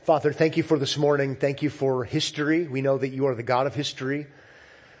Father, thank you for this morning. Thank you for history. We know that you are the God of history.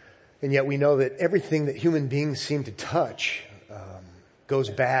 And yet we know that everything that human beings seem to touch goes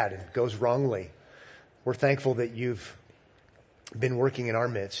bad and goes wrongly. We're thankful that you've been working in our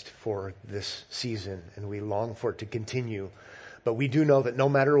midst for this season, and we long for it to continue. But we do know that no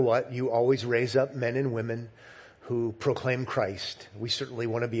matter what, you always raise up men and women who proclaim Christ. We certainly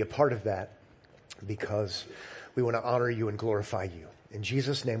want to be a part of that because we want to honor you and glorify you. In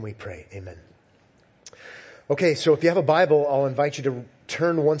Jesus' name we pray. Amen. Okay, so if you have a Bible, I'll invite you to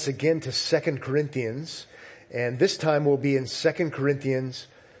turn once again to 2 Corinthians. And this time we'll be in 2 Corinthians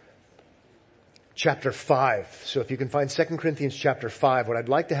chapter 5. So if you can find 2 Corinthians chapter 5, what I'd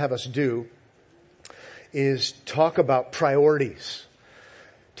like to have us do is talk about priorities.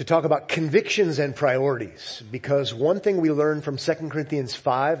 To talk about convictions and priorities. Because one thing we learn from 2 Corinthians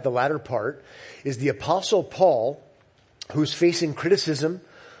 5, the latter part, is the Apostle Paul, who's facing criticism,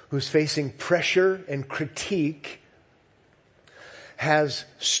 who's facing pressure and critique, has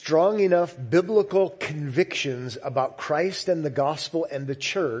strong enough biblical convictions about Christ and the gospel and the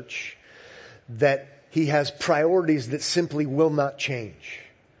church that he has priorities that simply will not change.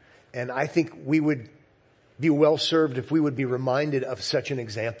 And I think we would be well served if we would be reminded of such an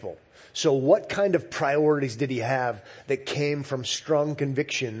example. So what kind of priorities did he have that came from strong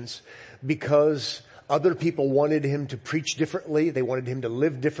convictions because other people wanted him to preach differently. They wanted him to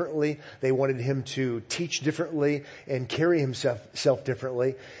live differently. They wanted him to teach differently and carry himself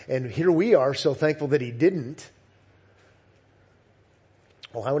differently. And here we are, so thankful that he didn't.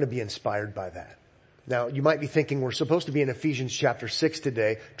 Well, I want to be inspired by that. Now, you might be thinking we're supposed to be in Ephesians chapter 6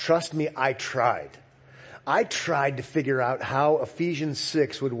 today. Trust me, I tried. I tried to figure out how Ephesians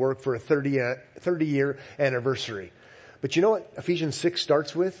 6 would work for a 30-year anniversary. But you know what Ephesians 6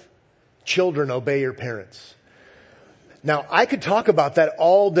 starts with? Children, obey your parents. Now, I could talk about that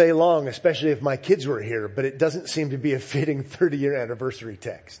all day long, especially if my kids were here, but it doesn't seem to be a fitting 30-year anniversary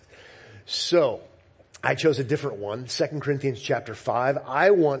text. So, I chose a different one, 2 Corinthians chapter 5. I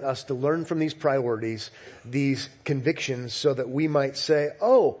want us to learn from these priorities, these convictions, so that we might say,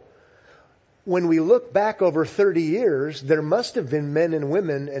 oh, when we look back over 30 years, there must have been men and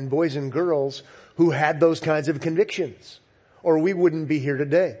women and boys and girls who had those kinds of convictions, or we wouldn't be here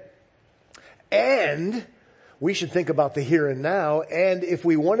today. And we should think about the here and now. And if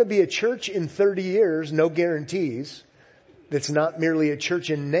we want to be a church in 30 years, no guarantees, that's not merely a church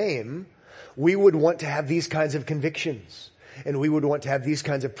in name, we would want to have these kinds of convictions. And we would want to have these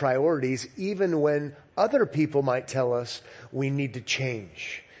kinds of priorities, even when other people might tell us we need to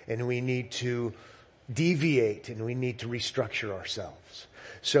change and we need to deviate and we need to restructure ourselves.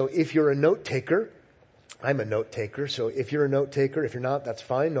 So if you're a note taker, I'm a note taker, so if you're a note taker, if you're not, that's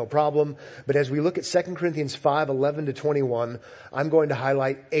fine, no problem. But as we look at 2 Corinthians 5, 11 to 21, I'm going to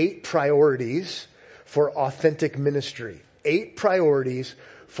highlight 8 priorities for authentic ministry. 8 priorities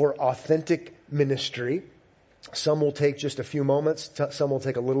for authentic ministry. Some will take just a few moments, some will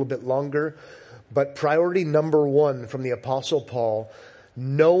take a little bit longer. But priority number 1 from the Apostle Paul,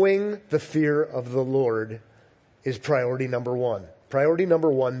 knowing the fear of the Lord, is priority number 1. Priority number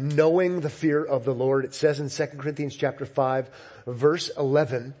 1, knowing the fear of the Lord. It says in 2 Corinthians chapter 5, verse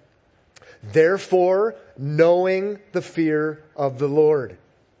 11, therefore, knowing the fear of the Lord.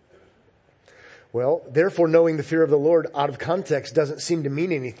 Well, therefore, knowing the fear of the Lord out of context doesn't seem to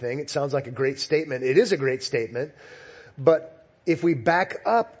mean anything. It sounds like a great statement. It is a great statement. But if we back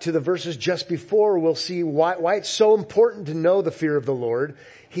up to the verses just before, we'll see why it's so important to know the fear of the Lord.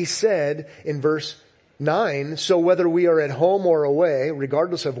 He said in verse 9, so whether we are at home or away,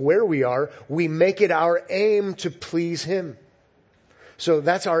 regardless of where we are, we make it our aim to please Him. So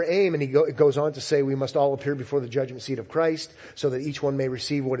that's our aim. And it goes on to say we must all appear before the judgment seat of Christ so that each one may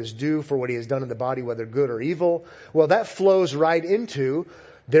receive what is due for what he has done in the body, whether good or evil. Well, that flows right into,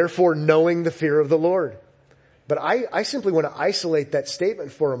 therefore, knowing the fear of the Lord. But I simply want to isolate that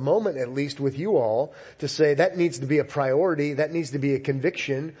statement for a moment, at least with you all, to say that needs to be a priority, that needs to be a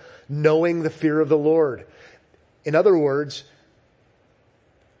conviction, knowing the fear of the Lord. In other words,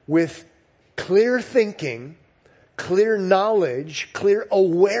 with clear thinking, clear knowledge, clear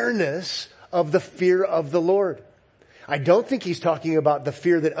awareness of the fear of the Lord. I don't think he's talking about the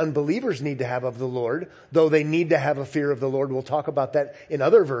fear that unbelievers need to have of the Lord, though they need to have a fear of the Lord. We'll talk about that in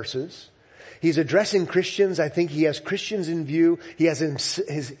other verses. He's addressing Christians. I think he has Christians in view. He has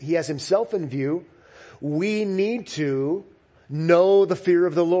himself in view. We need to know the fear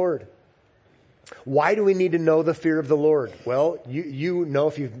of the Lord. Why do we need to know the fear of the Lord? Well, you know,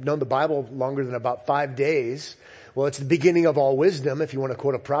 if you've known the Bible longer than about 5 days, well, it's the beginning of all wisdom, if you want to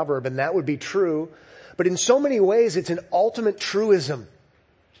quote a proverb, and that would be true. But in so many ways, it's an ultimate truism.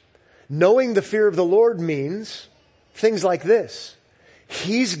 Knowing the fear of the Lord means things like this.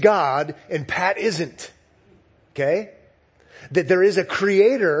 He's God and Pat isn't. Okay? That there is a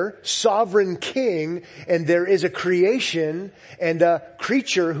creator, sovereign king, and there is a creation and a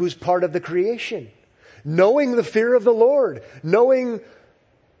creature who's part of the creation. Knowing the fear of the Lord.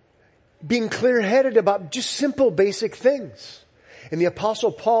 Being clear-headed about just simple basic things. And the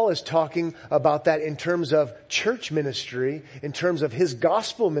Apostle Paul is talking about that in terms of church ministry, in terms of his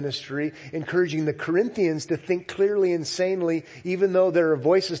gospel ministry, encouraging the Corinthians to think clearly and sanely, even though there are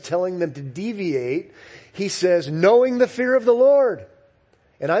voices telling them to deviate. He says, knowing the fear of the Lord.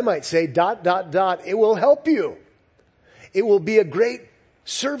 And I might say, ... it will help you. It will be a great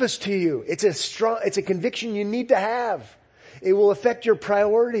service to you. It's a conviction you need to have. It will affect your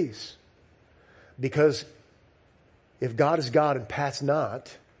priorities. Because if God is God and Pat's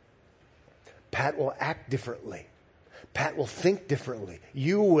not, Pat will act differently. Pat will think differently.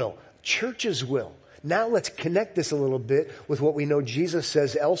 You will. Churches will. Now let's connect this a little bit with what we know Jesus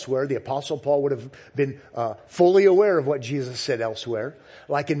says elsewhere. The Apostle Paul would have been fully aware of what Jesus said elsewhere.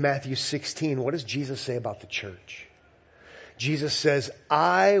 Like in Matthew 16, what does Jesus say about the church? Jesus says,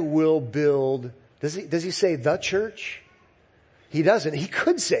 I will build... Does he say the church? He doesn't. He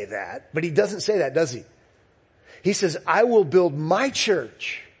could say that, but he doesn't say that, does he? He says, I will build my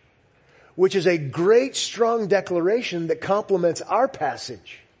church, which is a great, strong declaration that complements our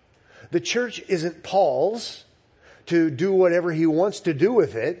passage. The church isn't Paul's to do whatever he wants to do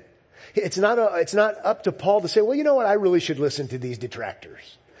with it. It's not up to Paul to say, well, you know what? I really should listen to these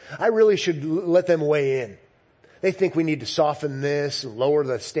detractors. I really should let them weigh in. They think we need to soften this, lower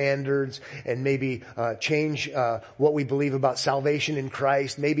the standards, and maybe change what we believe about salvation in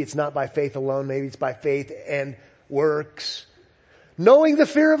Christ. Maybe it's not by faith alone. Maybe it's by faith and works. Knowing the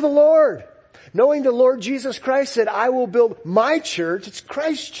fear of the Lord. Knowing the Lord Jesus Christ said, I will build my church. It's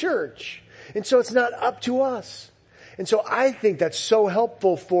Christ's church. And so it's not up to us. And so I think that's so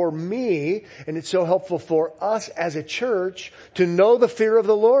helpful for me, and it's so helpful for us as a church to know the fear of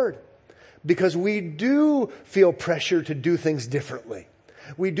the Lord. Because we do feel pressure to do things differently.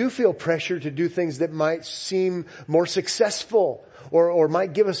 We do feel pressure to do things that might seem more successful or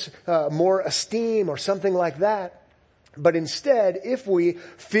might give us more esteem or something like that. But instead, if we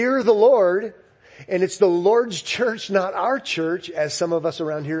fear the Lord, and it's the Lord's church, not our church, as some of us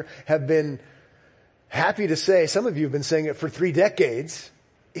around here have been happy to say, some of you have been saying it for 3 decades,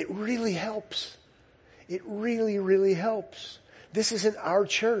 it really helps. It really, really helps. This isn't our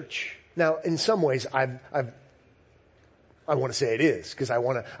church. Now, in some ways, I want to say it is, because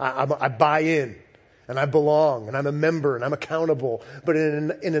I buy in, and I belong, and I'm a member, and I'm accountable. But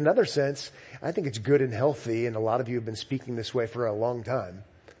in another sense, I think it's good and healthy, and a lot of you have been speaking this way for a long time,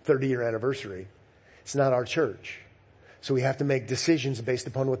 30-year anniversary. It's not our church. So we have to make decisions based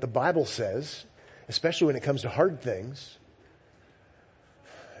upon what the Bible says, especially when it comes to hard things.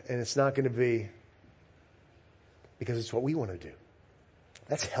 And it's not going to be because it's what we want to do.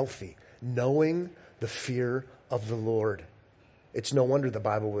 That's healthy. Knowing the fear of the Lord. It's no wonder the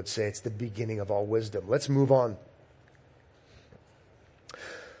Bible would say it's the beginning of all wisdom. Let's move on.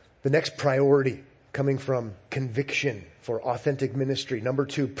 The next priority coming from conviction for authentic ministry. Number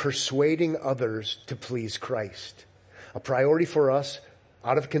 2, persuading others to please Christ. A priority for us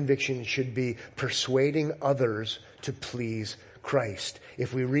out of conviction should be persuading others to please Christ.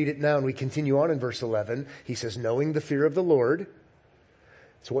 If we read it now and we continue on in verse 11, he says, knowing the fear of the Lord.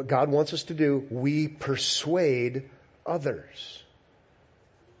 So what God wants us to do, we persuade others.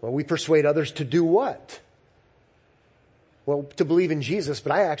 Well, we persuade others to do what? Well, to believe in Jesus,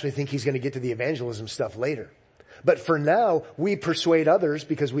 but I actually think he's going to get to the evangelism stuff later. But for now, we persuade others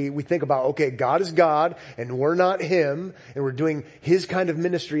because we think about, okay, God is God and we're not him, and we're doing his kind of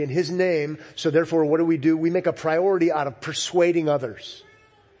ministry in his name. So therefore, what do? We make a priority out of persuading others.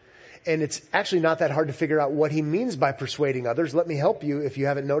 And it's actually not that hard to figure out what he means by persuading others. Let me help you if you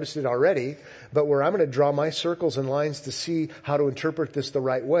haven't noticed it already. But where I'm going to draw my circles and lines to see how to interpret this the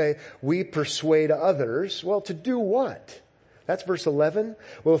right way, we persuade others. Well, to do what? That's verse 11.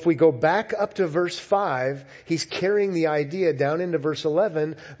 Well, if we go back up to verse 5, he's carrying the idea down into verse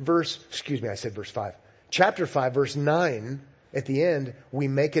 11, verse 5. Chapter 5, verse 9, at the end, we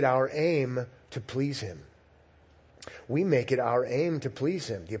make it our aim to please him. We make it our aim to please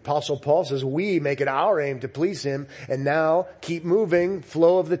him. The Apostle Paul says we make it our aim to please him. And now, keep moving,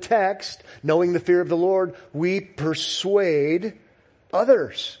 flow of the text, knowing the fear of the Lord, we persuade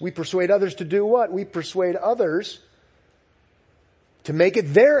others. We persuade others to do what? We persuade others to make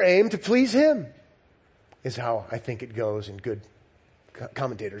it their aim to please him, is how I think it goes, and good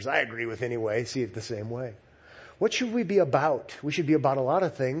commentators I agree with anyway see it the same way. What should we be about? We should be about a lot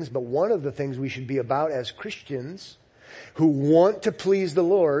of things, but one of the things we should be about as Christians who want to please the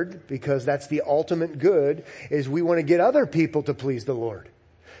Lord, because that's the ultimate good, is we want to get other people to please the Lord.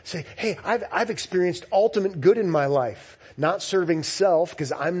 Say, hey, I've experienced ultimate good in my life. Not serving self,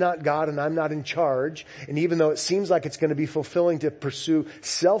 because I'm not God and I'm not in charge. And even though it seems like it's going to be fulfilling to pursue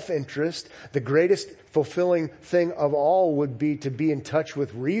self-interest, the greatest fulfilling thing of all would be to be in touch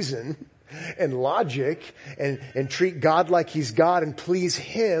with reason and logic and treat God like He's God and please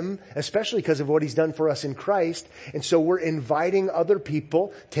Him, especially because of what He's done for us in Christ. And so we're inviting other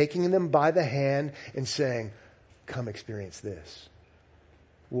people, taking them by the hand and saying, come experience this.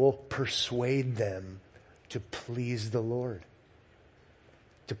 We'll persuade them to please the Lord,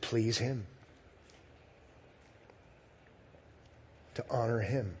 to please Him, to honor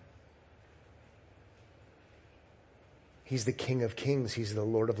Him. He's the King of Kings. He's the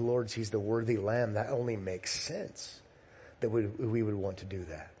Lord of Lords. He's the worthy Lamb. That only makes sense that we would want to do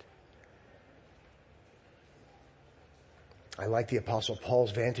that. I like the Apostle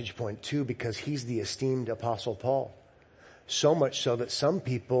Paul's vantage point too, because he's the esteemed Apostle Paul. So much so that some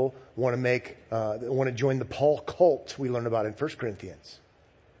people want to join the Paul cult we learn about in 1 Corinthians.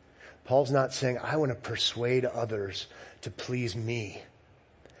 Paul's not saying, I want to persuade others to please me,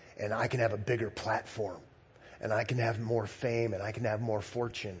 and I can have a bigger platform, and I can have more fame, and I can have more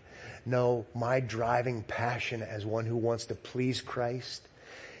fortune. No, my driving passion as one who wants to please Christ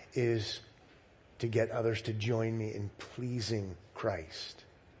is to get others to join me in pleasing Christ.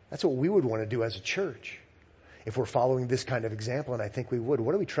 That's what we would want to do as a church. If we're following this kind of example, and I think we would,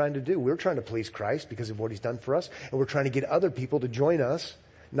 what are we trying to do? We're trying to please Christ because of what He's done for us, and we're trying to get other people to join us,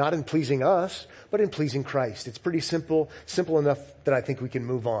 not in pleasing us, but in pleasing Christ. It's pretty simple enough that I think we can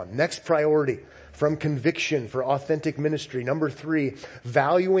move on. Next priority, from conviction for authentic ministry. Number 3,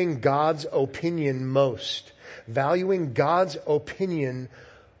 valuing God's opinion most. Valuing God's opinion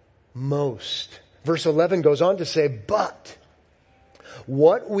most. Verse 11 goes on to say, but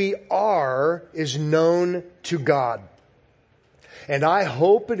what we are is known to God. And I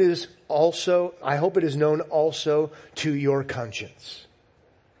hope it is known also to your conscience.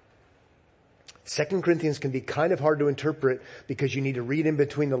 2 Corinthians can be kind of hard to interpret because you need to read in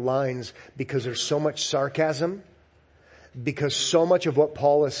between the lines, because there's so much sarcasm, because so much of what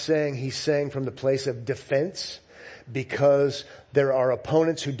Paul is saying, he's saying from the place of defense, because there are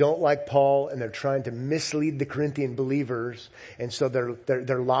opponents who don't like Paul and they're trying to mislead the Corinthian believers. And so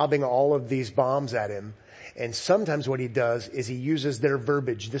they're lobbing all of these bombs at him. And sometimes what he does is he uses their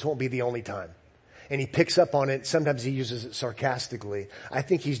verbiage. This won't be the only time. And he picks up on it. Sometimes he uses it sarcastically. I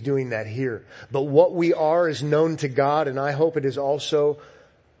think he's doing that here. But what we are is known to God, and I hope it is also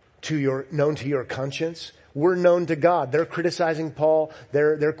known to your conscience. We're known to God. They're criticizing Paul.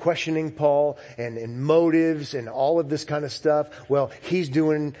 They're questioning Paul and motives and all of this kind of stuff. Well, he's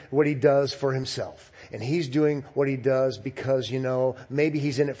doing what he does for himself. And he's doing what he does because, maybe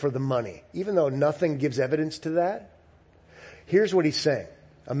he's in it for the money. Even though nothing gives evidence to that. Here's what he's saying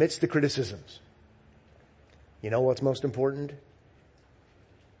amidst the criticisms. You know what's most important?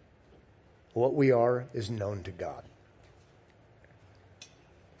 What we are is known to God.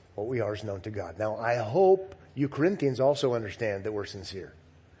 What we are is known to God. Now, I hope you Corinthians also understand that we're sincere.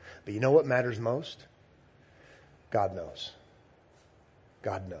 But you know what matters most? God knows.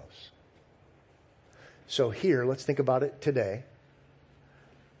 God knows. So here, let's think about it today.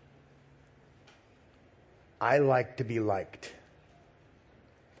 I like to be liked.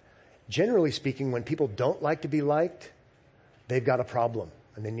 Generally speaking, when people don't like to be liked, they've got a problem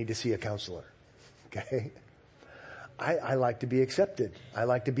and they need to see a counselor. Okay? I like to be accepted. I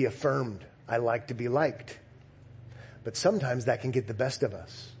like to be affirmed. I like to be liked. But sometimes that can get the best of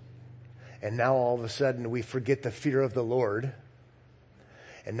us. And now all of a sudden we forget the fear of the Lord.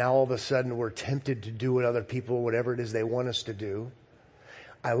 And now all of a sudden we're tempted to do what other people, whatever it is they want us to do.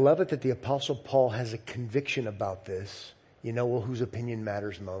 I love it that the Apostle Paul has a conviction about this. Whose opinion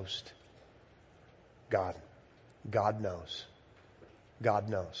matters most? God. God knows. God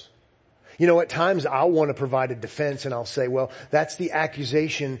knows. At times I'll want to provide a defense and I'll say, well, that's the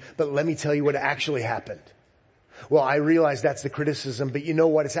accusation, but let me tell you what actually happened. Well, I realize that's the criticism, but you know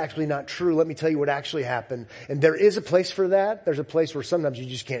what? It's actually not true. Let me tell you what actually happened. And there is a place for that. There's a place where sometimes you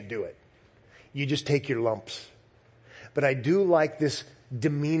just can't do it. You just take your lumps. But I do like this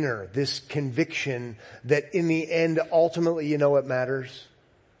demeanor, this conviction that in the end, ultimately, you know what matters?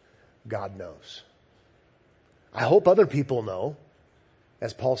 God knows. I hope other people know,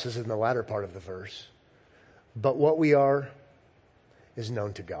 as Paul says in the latter part of the verse. But what we are is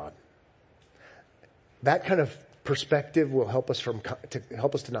known to God. That kind of perspective will help us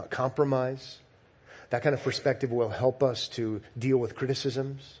to not compromise. That kind of perspective will help us to deal with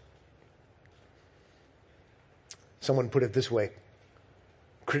criticisms. Someone put it this way: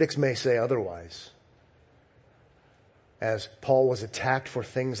 critics may say otherwise, as Paul was attacked for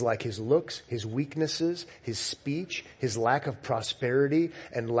things like his looks, his weaknesses, his speech, his lack of prosperity,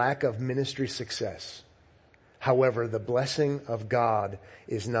 and lack of ministry success. However, the blessing of God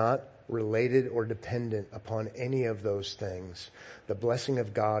is not related or dependent upon any of those things. The blessing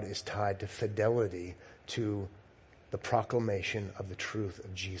of God is tied to fidelity to the proclamation of the truth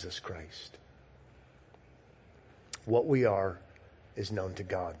of Jesus Christ. What we are is known to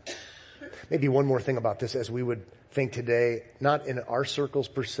God. Maybe one more thing about this as we would think today, not in our circles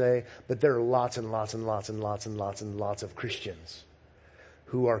per se, but there are lots and lots and lots and lots and lots and lots of Christians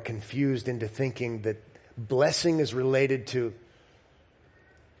who are confused into thinking that blessing is related to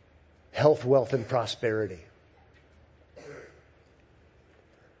health, wealth, and prosperity.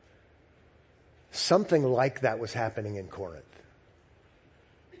 Something like that was happening in Corinth.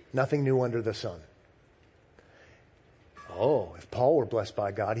 Nothing new under the sun. Oh, if Paul were blessed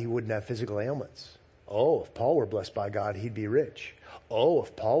by God, he wouldn't have physical ailments. Oh, if Paul were blessed by God, he'd be rich. Oh,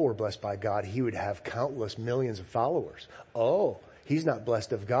 if Paul were blessed by God, he would have countless millions of followers. Oh, he's not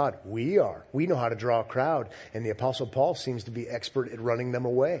blessed of God. We are. We know how to draw a crowd, and the Apostle Paul seems to be expert at running them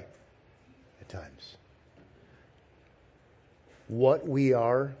away at times. What we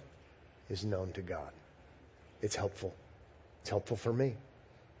are is known to God. It's helpful. It's helpful for me.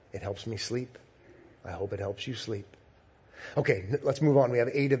 It helps me sleep. I hope it helps you sleep. Okay, let's move on. We have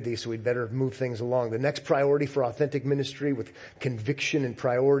 8 of these, so we'd better move things along. The next priority for authentic ministry with conviction and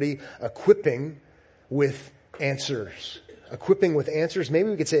priority, equipping with answers. Equipping with answers. Maybe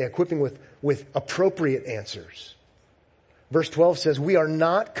we could say equipping with appropriate answers. Verse 12 says, we are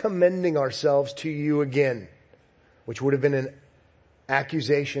not commending ourselves to you again, which would have been an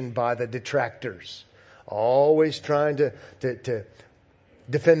accusation by the detractors. Always trying to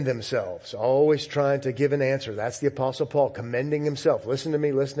defend themselves, always trying to give an answer. That's the Apostle Paul commending himself. Listen to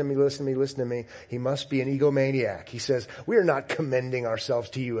me, listen to me, listen to me, listen to me. He must be an egomaniac. He says, we are not commending ourselves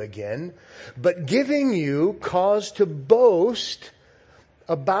to you again, but giving you cause to boast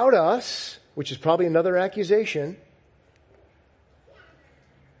about us, which is probably another accusation,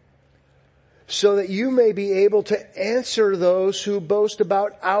 so that you may be able to answer those who boast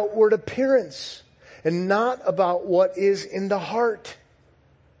about outward appearance and not about what is in the heart.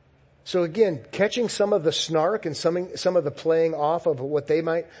 So again, catching some of the snark and some of the playing off of what they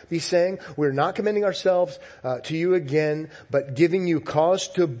might be saying. We're not commending ourselves to you again, but giving you cause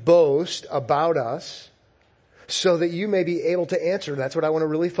to boast about us so that you may be able to answer. That's what I want to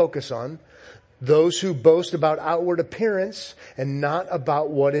really focus on. Those who boast about outward appearance and not about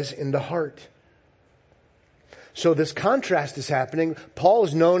what is in the heart. So this contrast is happening. Paul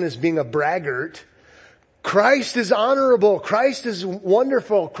is known as being a braggart. Christ is honorable. Christ is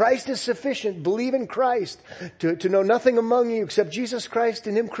wonderful. Christ is sufficient. Believe in Christ. To know nothing among you except Jesus Christ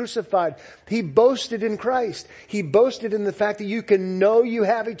and Him crucified. He boasted in Christ. He boasted in the fact that you can know you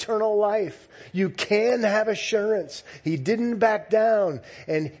have eternal life. You can have assurance. He didn't back down.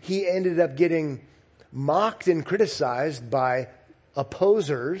 And he ended up getting mocked and criticized by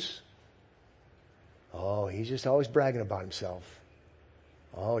opposers. Oh, he's just always bragging about himself.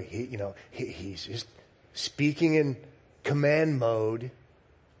 Oh, he's just speaking in command mode.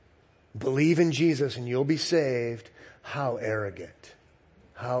 Believe in Jesus and you'll be saved. How arrogant.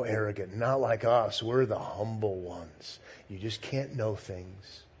 How arrogant. Not like us. We're the humble ones. You just can't know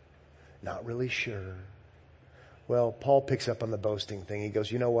things. Not really sure. Well, Paul picks up on the boasting thing. He goes,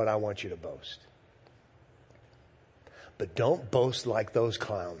 you know what? I want you to boast. But don't boast like those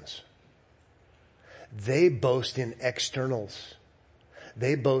clowns. They boast in externals.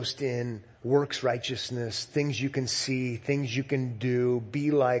 They boast in works righteousness, things you can see, things you can do,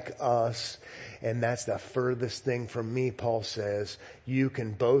 be like us. And that's the furthest thing from me, Paul says. You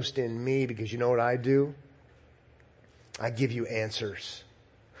can boast in me because you know what I do? I give you answers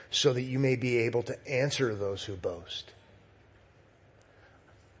so that you may be able to answer those who boast.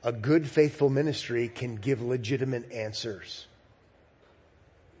 A good, faithful ministry can give legitimate answers.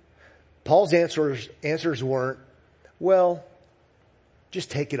 Paul's answers weren't, well, just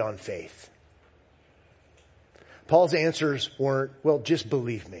take it on faith. Paul's answers weren't, well, just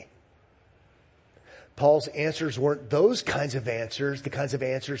believe me. Paul's answers weren't those kinds of answers, the kinds of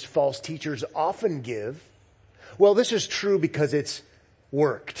answers false teachers often give. Well, this is true because it's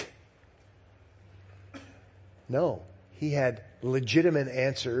worked. No, he had legitimate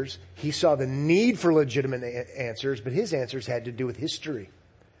answers. He saw the need for legitimate answers, but his answers had to do with history.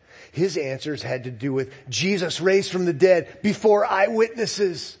 His answers had to do with Jesus raised from the dead before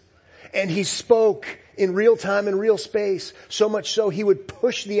eyewitnesses. And he spoke in real time and real space. So much so he would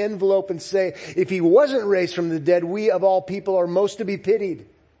push the envelope and say, if he wasn't raised from the dead, we of all people are most to be pitied.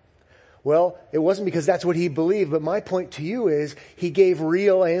 Well, it wasn't because that's what he believed, but my point to you is he gave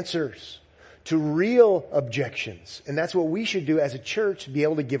real answers to real objections. And that's what we should do as a church, be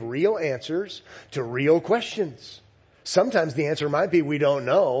able to give real answers to real questions. Sometimes the answer might be we don't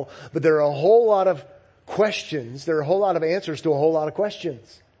know, but there are a whole lot of questions. There are a whole lot of answers to a whole lot of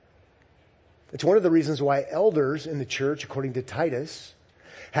questions. It's one of the reasons why elders in the church, according to Titus,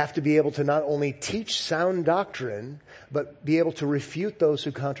 have to be able to not only teach sound doctrine, but be able to refute those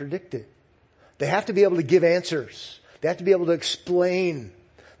who contradict it. They have to be able to give answers. They have to be able to explain.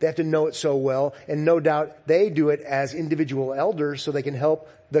 They have to know it so well. And no doubt they do it as individual elders so they can help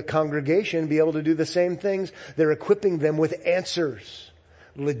the congregation be able to do the same things. They're equipping them with answers,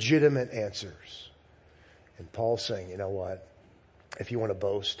 legitimate answers. And Paul's saying, you know what? If you want to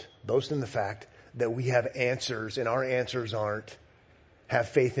boast in the fact that we have answers, and our answers aren't have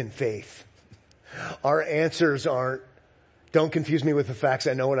faith in faith. Our answers aren't, don't confuse me with the facts,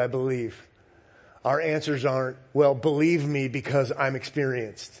 I know what I believe. Our answers aren't, well, believe me because I'm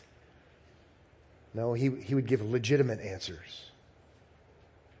experienced. No, he would give legitimate answers.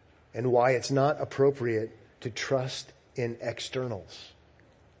 And why it's not appropriate to trust in externals.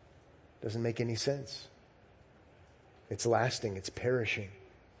 Doesn't make any sense. It's lasting, it's perishing,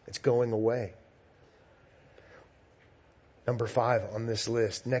 it's going away. Number 5 on this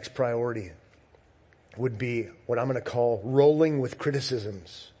list, next priority would be what I'm going to call rolling with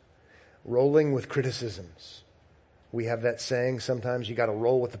criticisms. Rolling with criticisms. We have that saying, sometimes you got to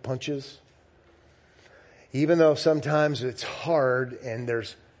roll with the punches. Even though sometimes it's hard and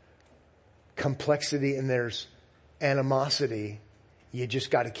there's complexity and there's animosity, you just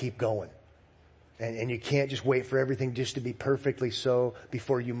got to keep going. And you can't just wait for everything just to be perfectly so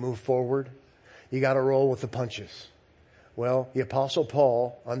before you move forward. You got to roll with the punches. Well, the Apostle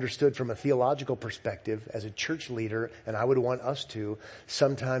Paul understood from a theological perspective as a church leader, and I would want us to,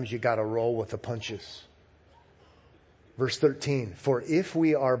 sometimes you got to roll with the punches. Verse 13, for if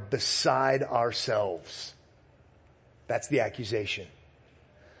we are beside ourselves, that's the accusation.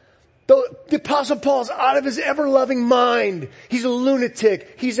 The Apostle Paul's out of his ever-loving mind. He's a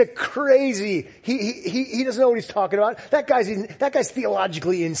lunatic. He's a crazy. He doesn't know what he's talking about. That guy's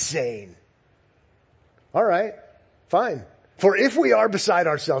theologically insane. All right, fine. For if we are beside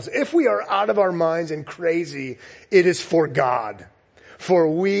ourselves, if we are out of our minds and crazy, it is for God. For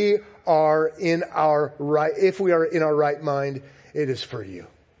we are in our right, if we are in our right mind, it is for you.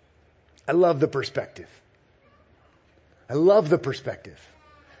 I love the perspective. I love the perspective.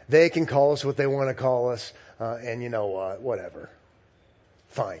 They can call us what they want to call us, and you know what, whatever.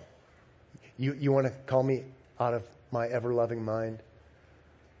 Fine. You want to call me out of my ever-loving mind?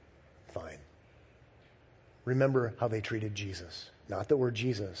 Fine. Remember how they treated Jesus. Not that we're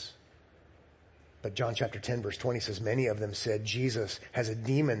Jesus. But John chapter 10 verse 20 says, many of them said, Jesus has a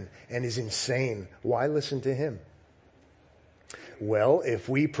demon and is insane. Why listen to him? Well, if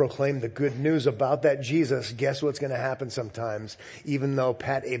we proclaim the good news about that Jesus, guess what's going to happen sometimes? Even though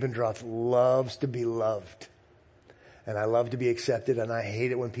Pat Abendroth loves to be loved. And I love to be accepted, and I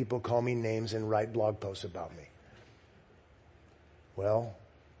hate it when people call me names and write blog posts about me. Well,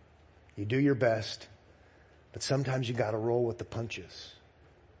 you do your best, but sometimes you got to roll with the punches.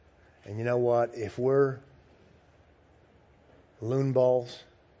 And you know what? If we're loon balls,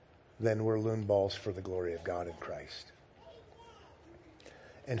 then we're loon balls for the glory of God in Christ.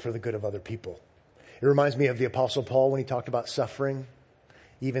 And for the good of other people. It reminds me of the Apostle Paul when he talked about suffering,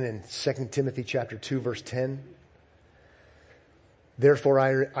 even in 2 Timothy chapter 2 verse 10. Therefore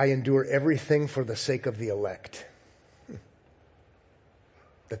I endure everything for the sake of the elect,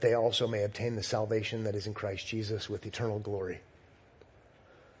 that they also may obtain the salvation that is in Christ Jesus with eternal glory.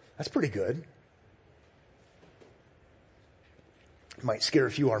 That's pretty good. It might scare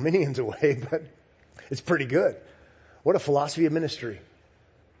a few Arminians away, but it's pretty good. What a philosophy of ministry.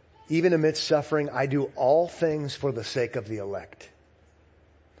 Even amidst suffering, I do all things for the sake of the elect,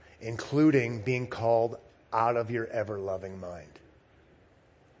 including being called out of your ever-loving mind.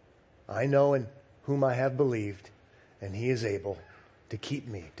 I know in whom I have believed, and he is able to keep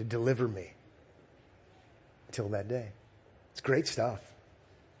me, to deliver me until that day. It's great stuff.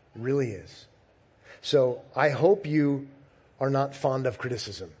 It really is. So I hope you are not fond of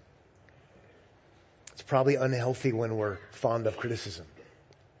criticism. It's probably unhealthy when we're fond of criticism.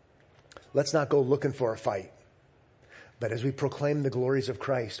 Let's not go looking for a fight. But as we proclaim the glories of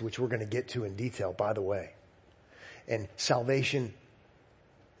Christ, which we're going to get to in detail, by the way, and salvation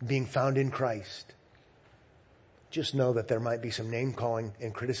being found in Christ, just know that there might be some name calling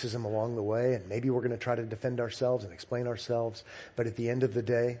and criticism along the way, and maybe we're going to try to defend ourselves and explain ourselves. But at the end of the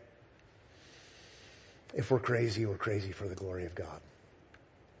day, if we're crazy for the glory of God.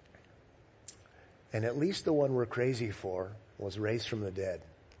 And at least the one we're crazy for was raised from the dead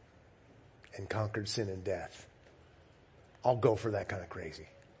and conquered sin and death. I'll go for that kind of crazy.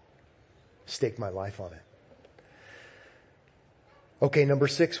 Stake my life on it. Okay, number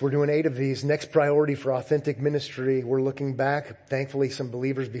 6, we're doing 8 of these. Next priority for authentic ministry. We're looking back. Thankfully, some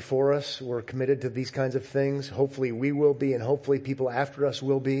believers before us were committed to these kinds of things. Hopefully we will be, and hopefully people after us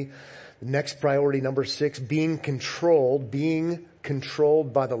will be. The next priority, number 6, being controlled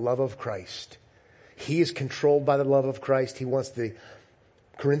by the love of Christ. He is controlled by the love of Christ. He wants the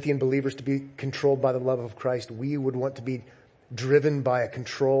Corinthian believers to be controlled by the love of Christ. We would want to be driven by a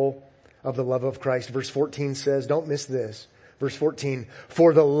control of the love of Christ. Verse 14 says, don't miss this. Verse 14,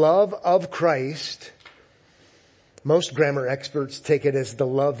 for the love of Christ, most grammar experts take it as the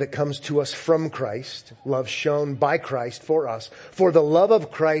love that comes to us from Christ, love shown by Christ for us. For the love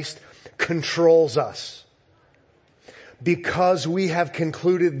of Christ controls us, because we have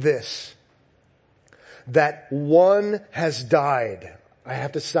concluded this, that one has died. I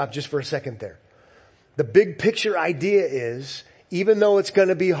have to stop just for a second there. The big picture idea is, even though it's going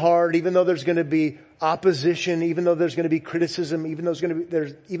to be hard, even though there's going to be opposition, even though there's going to be criticism, even though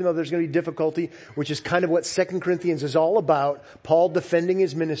there's going to be difficulty, which is kind of what 2 Corinthians is all about, Paul defending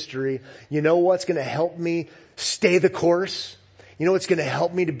his ministry. You know what's going to help me stay the course? You know what's going to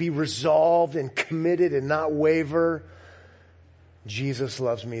help me to be resolved and committed and not waver? Jesus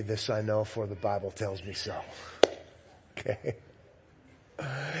loves me, this I know, for the Bible tells me so. Okay.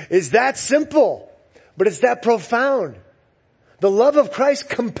 It's that simple, but it's that profound. The love of Christ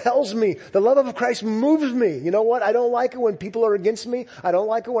compels me. The love of Christ moves me. You know what? I don't like it when people are against me. I don't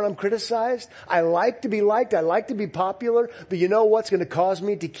like it when I'm criticized. I like to be liked. I like to be popular. But you know what's going to cause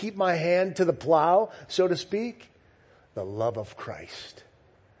me to keep my hand to the plow, so to speak? The love of Christ.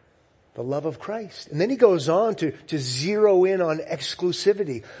 The love of Christ. And then he goes on to zero in on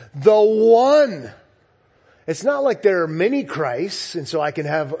exclusivity. The one. It's not like there are many Christs, and so I can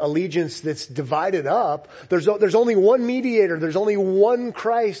have allegiance that's divided up. There's only one mediator. There's only one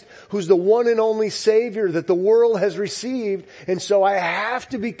Christ who's the one and only Savior that the world has received. And so I have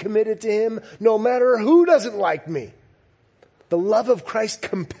to be committed to Him no matter who doesn't like me. The love of Christ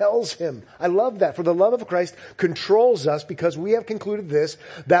compels him. I love that. For the love of Christ controls us, because we have concluded this,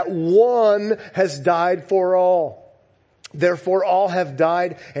 that one has died for all. Therefore all have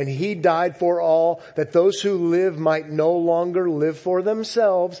died, and He died for all, that those who live might no longer live for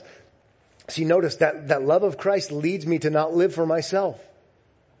themselves. See, notice that love of Christ leads me to not live for myself.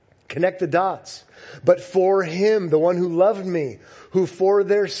 Connect the dots. But for Him, the one who loved me, who for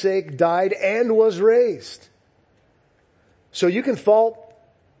their sake died and was raised. So you can fault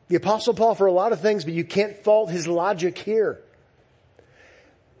the Apostle Paul for a lot of things, but you can't fault his logic here.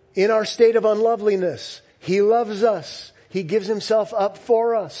 In our state of unloveliness, He loves us. He gives Himself up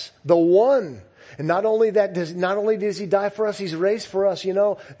for us. The one. And not only does He die for us, He's raised for us,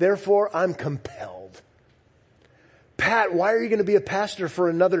 Therefore, I'm compelled. Pat, why are you going to be a pastor for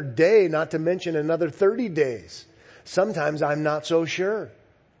another day, not to mention another 30 days? Sometimes I'm not so sure.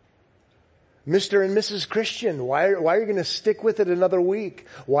 Mr. and Mrs. Christian, why are you going to stick with it another week?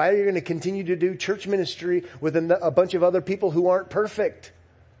 Why are you going to continue to do church ministry with a bunch of other people who aren't perfect?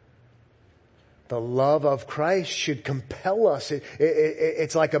 The love of Christ should compel us.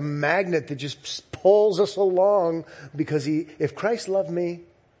 It's like a magnet that just pulls us along, because if Christ loved me,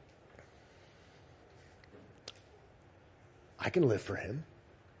 I can live for Him.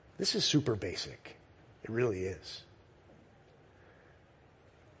 This is super basic. It really is.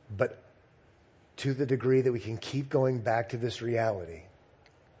 But to the degree that we can keep going back to this reality,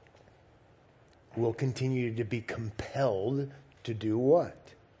 we'll continue to be compelled to do what?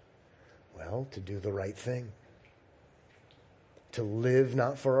 Well, to do the right thing. To live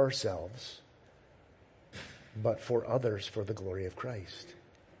not for ourselves, but for others, for the glory of Christ.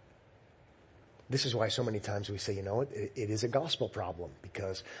 This is why so many times we say, it is a gospel problem,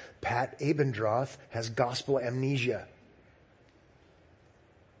 because Pat Abendroth has gospel amnesia.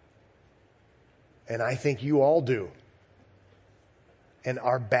 And I think you all do. And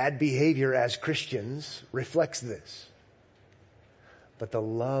our bad behavior as Christians reflects this. But the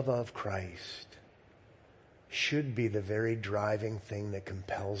love of Christ should be the very driving thing that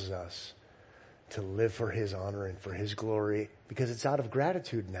compels us to live for His honor and for His glory, because it's out of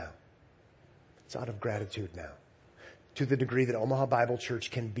gratitude now. It's out of gratitude now. To the degree that Omaha Bible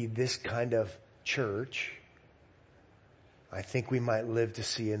Church can be this kind of church, I think we might live to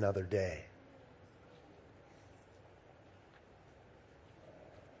see another day.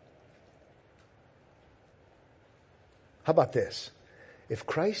 How about this? If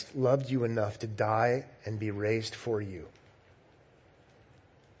Christ loved you enough to die and be raised for you,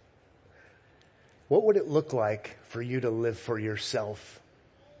 what would it look like for you to live for yourself?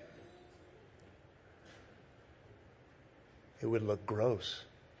 It would look gross,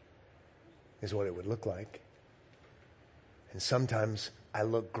 is what it would look like. And sometimes I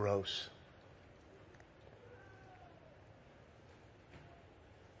look gross.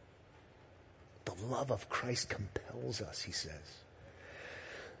 The love of Christ compels us, he says.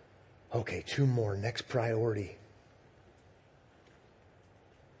 Okay, 2 more. Next priority.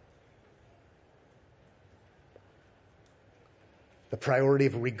 The priority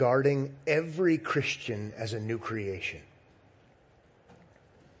of regarding every Christian as a new creation.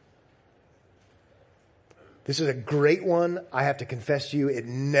 This is a great one. I have to confess to you, it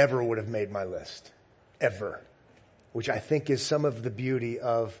never would have made my list. Ever. Which I think is some of the beauty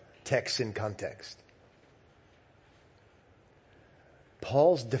of text in context.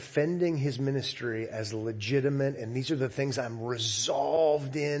 Paul's defending his ministry as legitimate, and these are the things I'm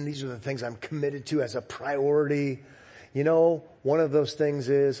resolved in. These are the things I'm committed to as a priority. You know, one of those things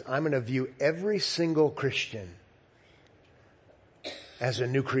is I'm going to view every single Christian as a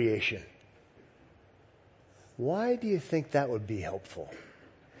new creation. Why do you think that would be helpful?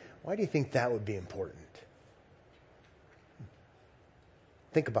 Why do you think that would be important?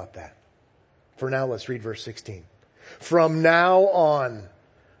 Think about that. For now, let's read verse 16. From now on,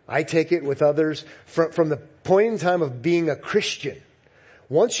 I take it with others, from the point in time of being a Christian.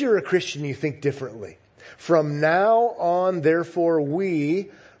 Once you're a Christian, you think differently. From now on, therefore,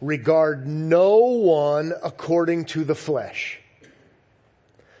 we regard no one according to the flesh.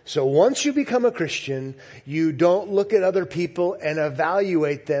 So once you become a Christian, you don't look at other people and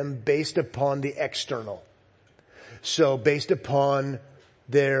evaluate them based upon the external. So based upon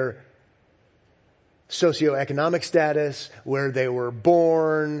their socioeconomic status, where they were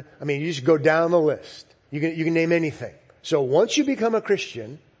born. I mean, you just go down the list. You can name anything. So once you become a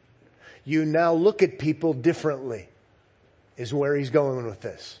Christian, you now look at people differently, is where he's going with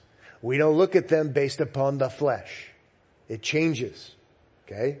this. We don't look at them based upon the flesh. It changes.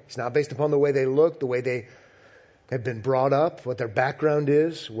 Okay? It's not based upon the way they look, the way they have been brought up, what their background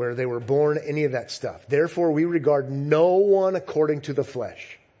is, where they were born, any of that stuff. Therefore, we regard no one according to the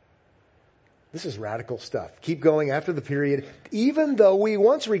flesh. This is radical stuff. Keep going after the period. Even though we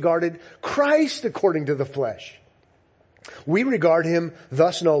once regarded Christ according to the flesh, we regard him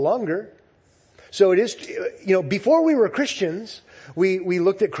thus no longer. So it is, before we were Christians, we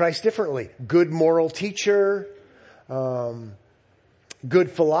looked at Christ differently. Good moral teacher,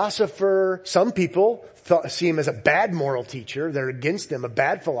 good philosopher. Some people see him as a bad moral teacher. They're against him, a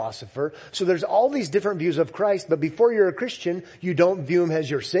bad philosopher. So there's all these different views of Christ, but before you're a Christian, you don't view him as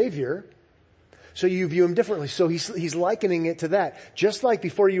your Savior. So you view him differently. So he's likening it to that. Just like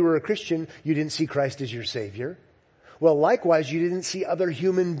before you were a Christian, you didn't see Christ as your Savior. Well, likewise, you didn't see other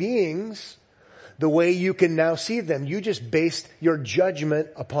human beings the way you can now see them. You just based your judgment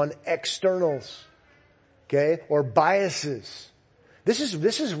upon externals. Okay? Or biases. This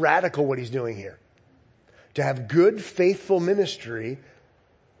is radical what he's doing here. To have good, faithful ministry,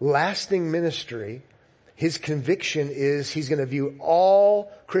 lasting ministry, his conviction is he's going to view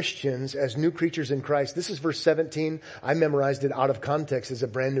all Christians as new creatures in Christ. This is verse 17. I memorized it out of context as a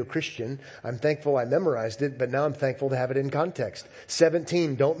brand new Christian. I'm thankful I memorized it, but now I'm thankful to have it in context.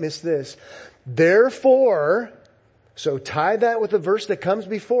 17, don't miss this. Therefore, so tie that with the verse that comes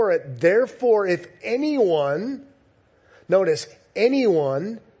before it. Therefore, if anyone, notice,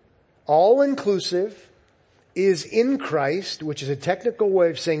 anyone, all inclusive, is in Christ, which is a technical way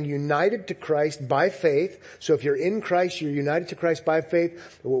of saying united to Christ by faith. So if you're in Christ, you're united to Christ by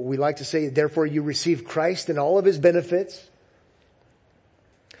faith. We like to say, therefore you receive Christ and all of his benefits.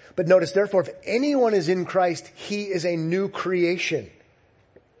 But notice, therefore, if anyone is in Christ, he is a new creation.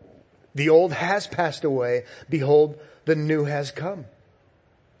 The old has passed away. Behold, the new has come.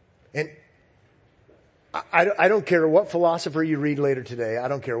 And I don't care what philosopher you read later today. I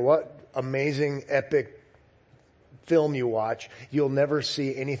don't care what amazing, epic film you watch. You'll never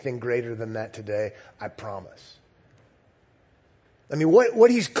see anything greater than that today. I promise. I mean,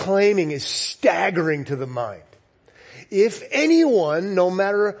 what he's claiming is staggering to the mind. If anyone, no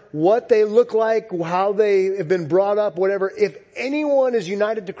matter what they look like, how they have been brought up, whatever, if anyone is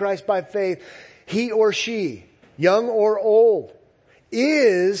united to Christ by faith, he or she, young or old,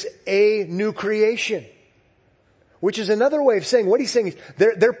 is a new creation. Which is another way of saying, what he's saying is,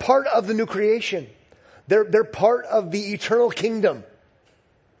 they're part of the new creation. They're part of the eternal kingdom.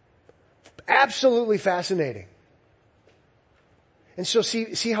 Absolutely fascinating. And so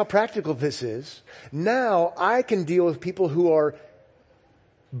see how practical this is. Now I can deal with people who are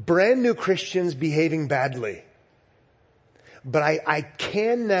brand new Christians behaving badly. But I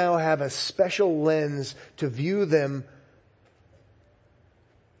can now have a special lens to view them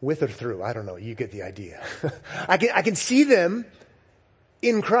with or through. I don't know. You get the idea. I can see them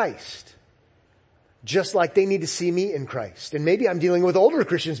in Christ. Just like they need to see me in Christ. And maybe I'm dealing with older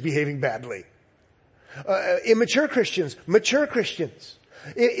Christians behaving badly. Immature Christians, mature Christians.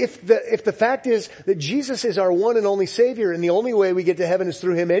 If the fact is that Jesus is our one and only Savior and the only way we get to heaven is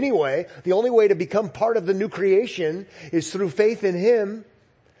through Him anyway, the only way to become part of the new creation is through faith in Him,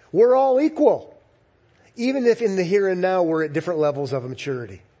 we're all equal. Even if in the here and now we're at different levels of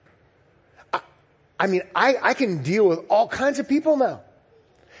maturity. I can deal with all kinds of people now.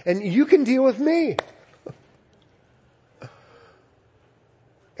 And you can deal with me.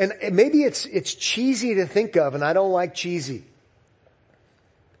 And maybe it's cheesy to think of, and I don't like cheesy.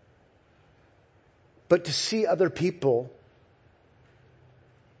 But to see other people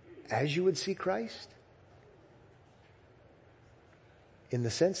as you would see Christ. In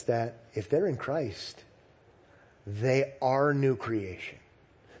the sense that if they're in Christ, they are new creation.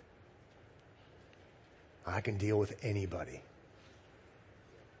 I can deal with anybody.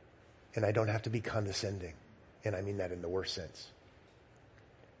 And I don't have to be condescending. And I mean that in the worst sense.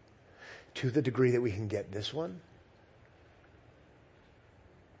 To the degree that we can get this one,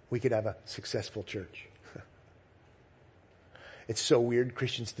 we could have a successful church. It's so weird.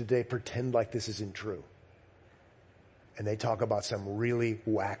 Christians today pretend like this isn't true. And they talk about some really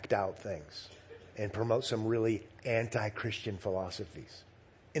whacked out things and promote some really anti-Christian philosophies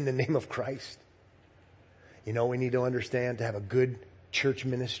in the name of Christ. You know, we need to understand to have a good church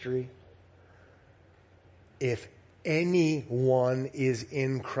ministry. If anyone is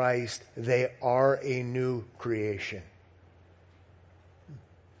in Christ, they are a new creation.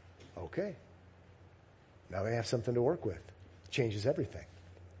 Okay. Now we have something to work with. Changes everything.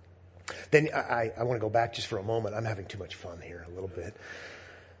 Then I want to go back just for a moment. I'm having too much fun here a little bit.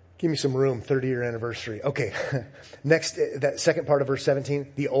 Give me some room. 30-year anniversary. Okay. Next, that second part of verse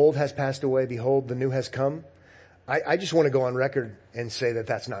 17. The old has passed away. Behold, the new has come. I just want to go on record and say that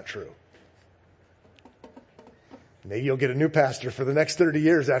that's not true. Maybe you'll get a new pastor for the next 30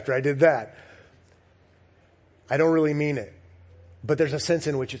 years after I did that. I don't really mean it. But there's a sense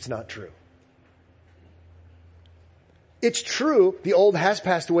in which it's not true. It's true, the old has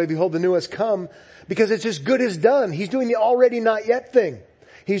passed away, behold, the new has come, because it's as good as done. He's doing the already not yet thing.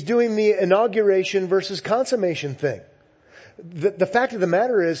 He's doing the inauguration versus consummation thing. The fact of the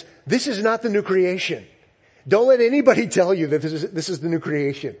matter is, this is not the new creation. Don't let anybody tell you that this is the new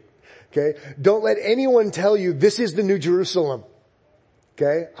creation. Okay? Don't let anyone tell you this is the new Jerusalem.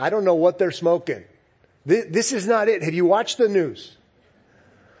 Okay? I don't know what they're smoking. This is not it. Have you watched the news?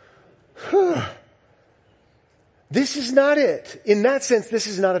 This is not it. In that sense, this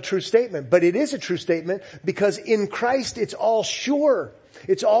is not a true statement. But it is a true statement because in Christ it's all sure.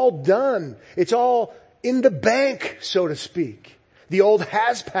 It's all done. It's all in the bank, so to speak. The old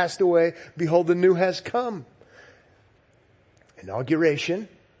has passed away. Behold, the new has come. Inauguration,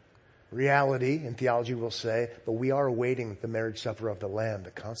 reality, in theology we'll say, but we are awaiting the marriage supper of the Lamb,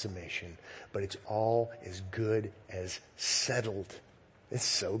 the consummation. But it's all as good as settled. It's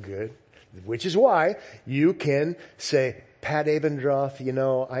so good. Which is why you can say, Pat Abendroth, you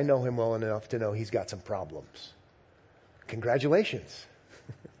know, I know him well enough to know he's got some problems. Congratulations.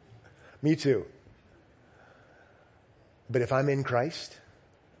 Me too. But if I'm in Christ,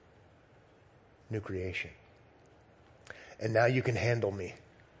 new creation. And now you can handle me.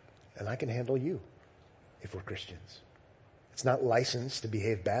 And I can handle you if we're Christians. It's not licensed to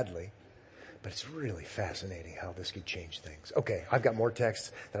behave badly. But it's really fascinating how this could change things. Okay, I've got more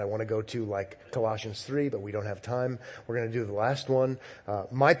texts that I want to go to, like Colossians 3, but we don't have time. We're going to do the last one.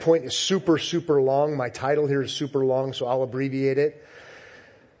 My point is super, super long. My title here is super long, so I'll abbreviate it.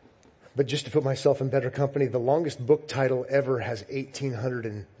 But just to put myself in better company, the longest book title ever has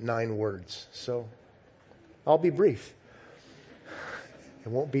 1,809 words. So I'll be brief. It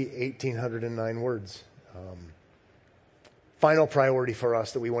won't be 1,809 words. Final priority for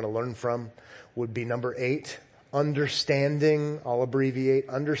us that we want to learn from would be number 8, understanding, I'll abbreviate,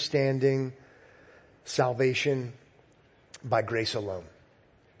 understanding salvation by grace alone.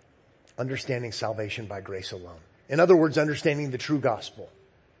 Understanding salvation by grace alone. In other words, understanding the true gospel.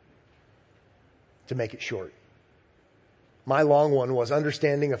 To make it short. My long one was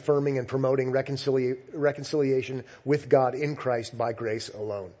understanding, affirming, and promoting reconciliation with God in Christ by grace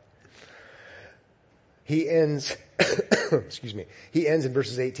alone. He ends, he ends in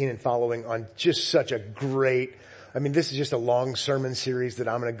verses 18 and following on just such a great I mean, this is just a long sermon series that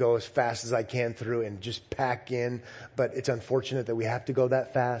I'm going to go as fast as I can through and just pack in. But it's unfortunate that we have to go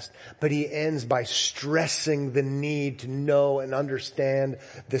that fast. But he ends by stressing the need to know and understand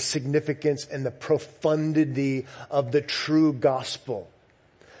the significance and the profundity of the true gospel.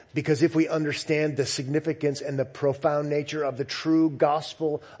 Because if we understand the significance and the profound nature of the true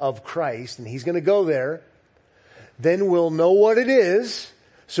gospel of Christ, and he's going to go there, then we'll know what it is,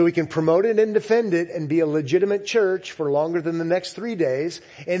 so we can promote it and defend it and be a legitimate church for longer than the next 3 days.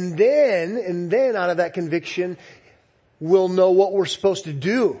 And then out of that conviction, we'll know what we're supposed to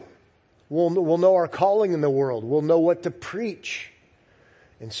do. We'll know our calling in the world. We'll know what to preach.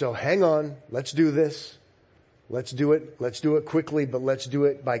 And so hang on. Let's do this. Let's do it. Let's do it quickly, but let's do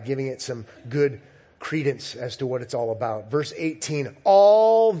it by giving it some good credence as to what it's all about. Verse 18.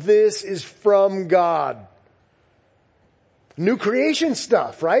 All this is from God. New creation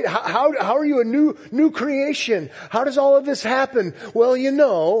stuff, right? How are you a new creation? How does all of this happen?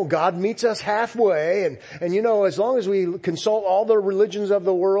 Well, God meets us halfway and as long as we consult all the religions of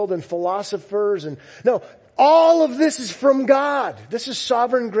the world and philosophers all of this is from God. This is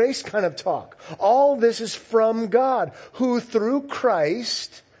sovereign grace kind of talk. All this is from God, who through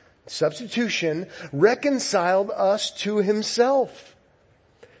Christ, substitution, reconciled us to himself.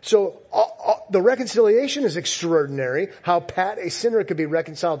 So the reconciliation is extraordinary. How Pat, a sinner, could be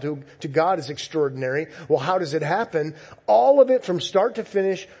reconciled to God is extraordinary. Well, how does it happen? All of it from start to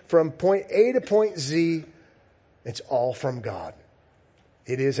finish, from point A to point Z, it's all from God.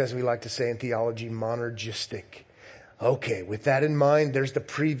 It is, as we like to say in theology, monergistic. Okay, with that in mind, there's the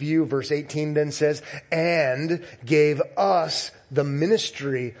preview. Verse 18 then says, and gave us the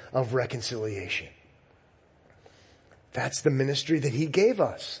ministry of reconciliation. That's the ministry that he gave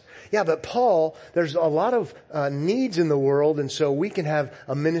us. Yeah, but Paul, there's a lot of needs in the world, and so we can have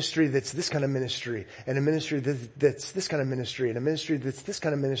a ministry that's this kind of ministry, and a ministry that's this kind of ministry, and a ministry that's this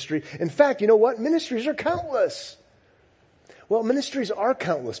kind of ministry. In fact, you know what? Ministries are countless. Well, ministries are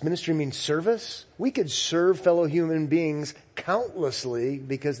countless. Ministry means service. We could serve fellow human beings countlessly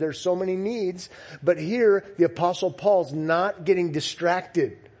because there's so many needs. But here, the Apostle Paul's not getting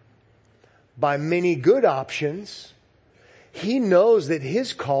distracted by many good options. He knows that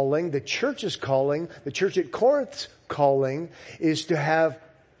his calling, the church's calling, the church at Corinth's calling, is to have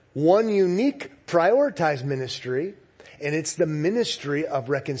one unique prioritized ministry, and it's the ministry of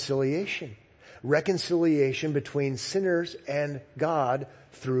reconciliation. Reconciliation between sinners and God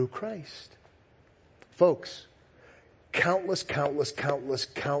through Christ. Folks, countless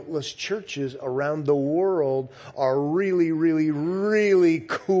churches around the world are really, really, really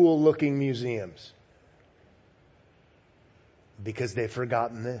cool looking museums. Because they've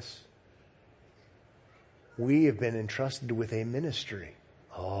forgotten this. We have been entrusted with a ministry.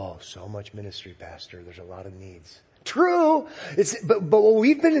 Oh, so much ministry, Pastor. There's a lot of needs. True. But what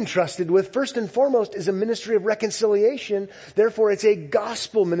we've been entrusted with, first and foremost, is a ministry of reconciliation. Therefore, it's a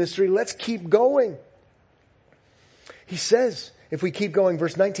gospel ministry. Let's keep going. He says, if we keep going,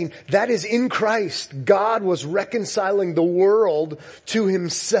 verse 19, that is in Christ, God was reconciling the world to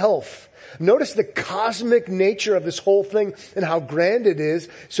himself. Notice the cosmic nature of this whole thing and how grand it is.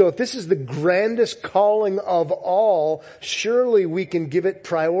 So if this is the grandest calling of all, surely we can give it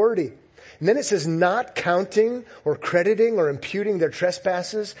priority. And then it says not counting or crediting or imputing their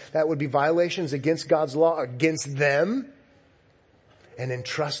trespasses. That would be violations against God's law, against them. And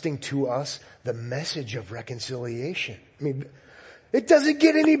entrusting to us the message of reconciliation. I mean, it doesn't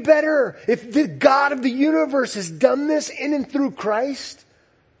get any better. If the God of the universe has done this in and through Christ,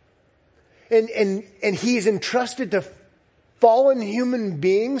 and he's entrusted to fallen human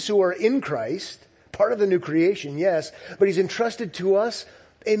beings who are in Christ, part of the new creation, yes, but he's entrusted to us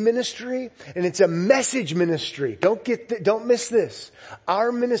a ministry, and it's a message ministry. Don't miss this.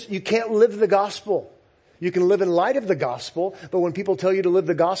 Our ministry, you can't live the gospel. You can live in light of the gospel, but when people tell you to live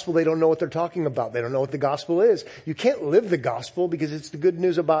the gospel, they don't know what they're talking about. They don't know what the gospel is. You can't live the gospel because it's the good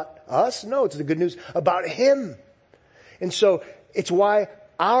news about us. No, it's the good news about him. And so it's why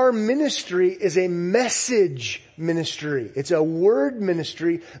our ministry is a message ministry. It's a word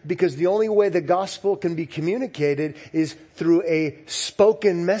ministry because the only way the gospel can be communicated is through a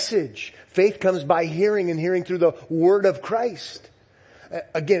spoken message. Faith comes by hearing, and hearing through the word of Christ.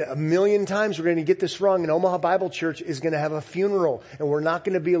 Again, 1,000,000 times we're going to get this wrong, and Omaha Bible Church is going to have a funeral, and we're not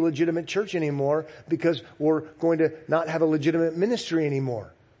going to be a legitimate church anymore because we're going to not have a legitimate ministry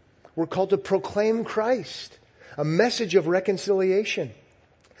anymore. We're called to proclaim Christ, a message of reconciliation.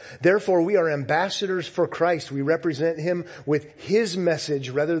 Therefore, we are ambassadors for Christ. We represent him with his message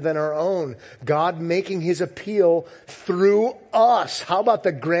rather than our own. God making his appeal through us. How about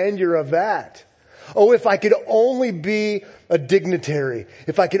the grandeur of that? Oh, if I could only be a dignitary,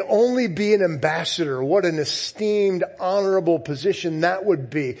 if I could only be an ambassador, what an esteemed, honorable position that would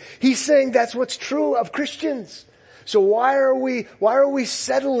be. He's saying that's what's true of Christians. So why are we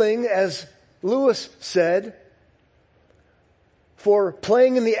settling, as Lewis said, for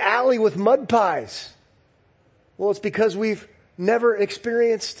playing in the alley with mud pies? Well, it's because we've never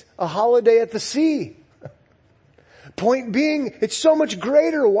experienced a holiday at the sea. Point being, it's so much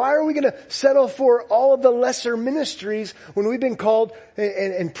greater. Why are we going to settle for all of the lesser ministries when we've been called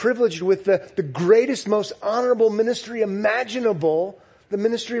and privileged with the greatest, most honorable ministry imaginable, the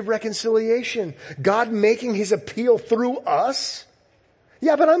ministry of reconciliation? God making His appeal through us?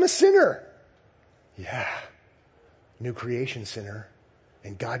 Yeah, but I'm a sinner. Yeah, new creation sinner.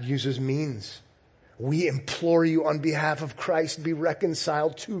 And God uses means. We implore you on behalf of Christ, be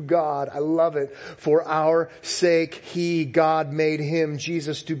reconciled to God. I love it. For our sake, He, God, made Him,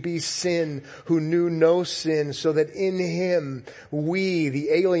 Jesus, to be sin who knew no sin, so that in Him we,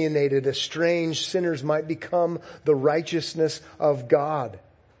 the alienated, estranged sinners, might become the righteousness of God.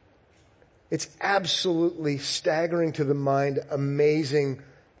 It's absolutely staggering to the mind, amazing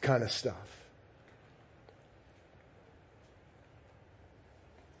kind of stuff.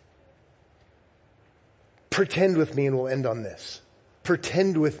 Pretend with me, and we'll end on this.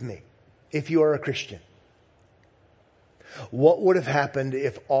 Pretend with me, if you are a Christian. What would have happened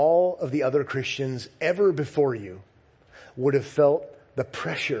if all of the other Christians ever before you would have felt the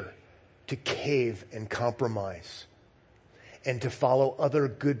pressure to cave and compromise and to follow other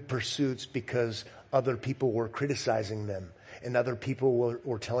good pursuits because other people were criticizing them and other people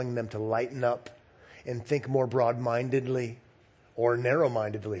were telling them to lighten up and think more broad-mindedly? Or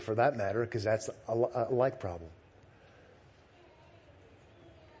narrow-mindedly, for that matter, because that's a like problem.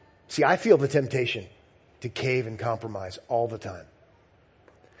 See, I feel the temptation to cave and compromise all the time.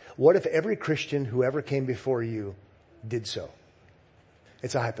 What if every Christian who ever came before you did so?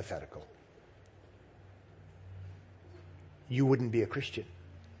 It's a hypothetical. You wouldn't be a Christian.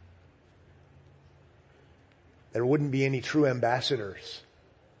 There wouldn't be any true ambassadors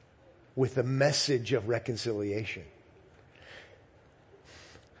with the message of reconciliation.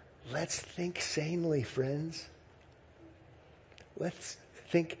 Let's think sanely, friends. Let's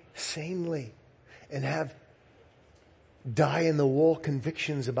think sanely and have die-in-the-wool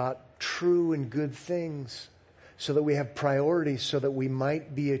convictions about true and good things so that we have priorities, so that we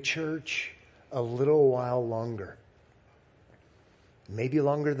might be a church a little while longer. Maybe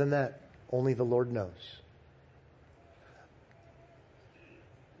longer than that. Only the Lord knows.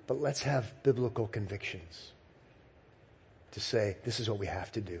 But let's have biblical convictions to say, this is what we have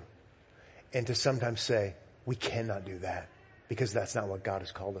to do. And to sometimes say, we cannot do that because that's not what God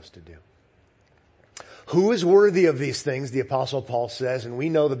has called us to do. Who is worthy of these things? The Apostle Paul says, and we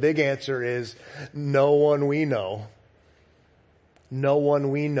know the big answer is no one we know. No one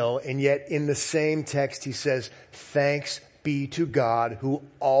we know. And yet in the same text he says, thanks be to God who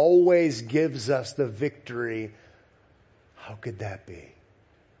always gives us the victory. How could that be?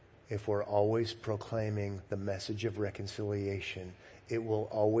 If we're always proclaiming the message of reconciliation, it will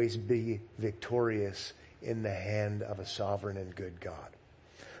always be victorious in the hand of a sovereign and good God.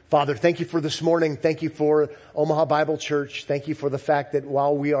 Father, thank you for this morning. Thank you for Omaha Bible Church. Thank you for the fact that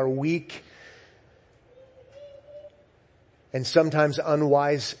while we are weak and sometimes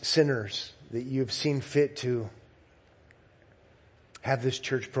unwise sinners, that you've seen fit to have this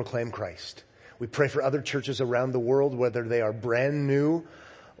church proclaim Christ. We pray for other churches around the world, whether they are brand new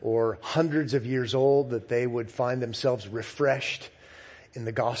or hundreds of years old, that they would find themselves refreshed in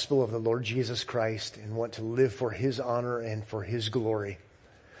the gospel of the Lord Jesus Christ and want to live for His honor and for His glory.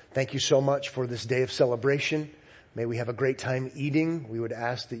 Thank you so much for this day of celebration. May we have a great time eating. We would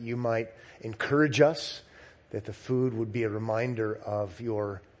ask that you might encourage us, that the food would be a reminder of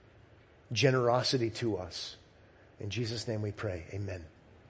your generosity to us. In Jesus' name we pray. Amen.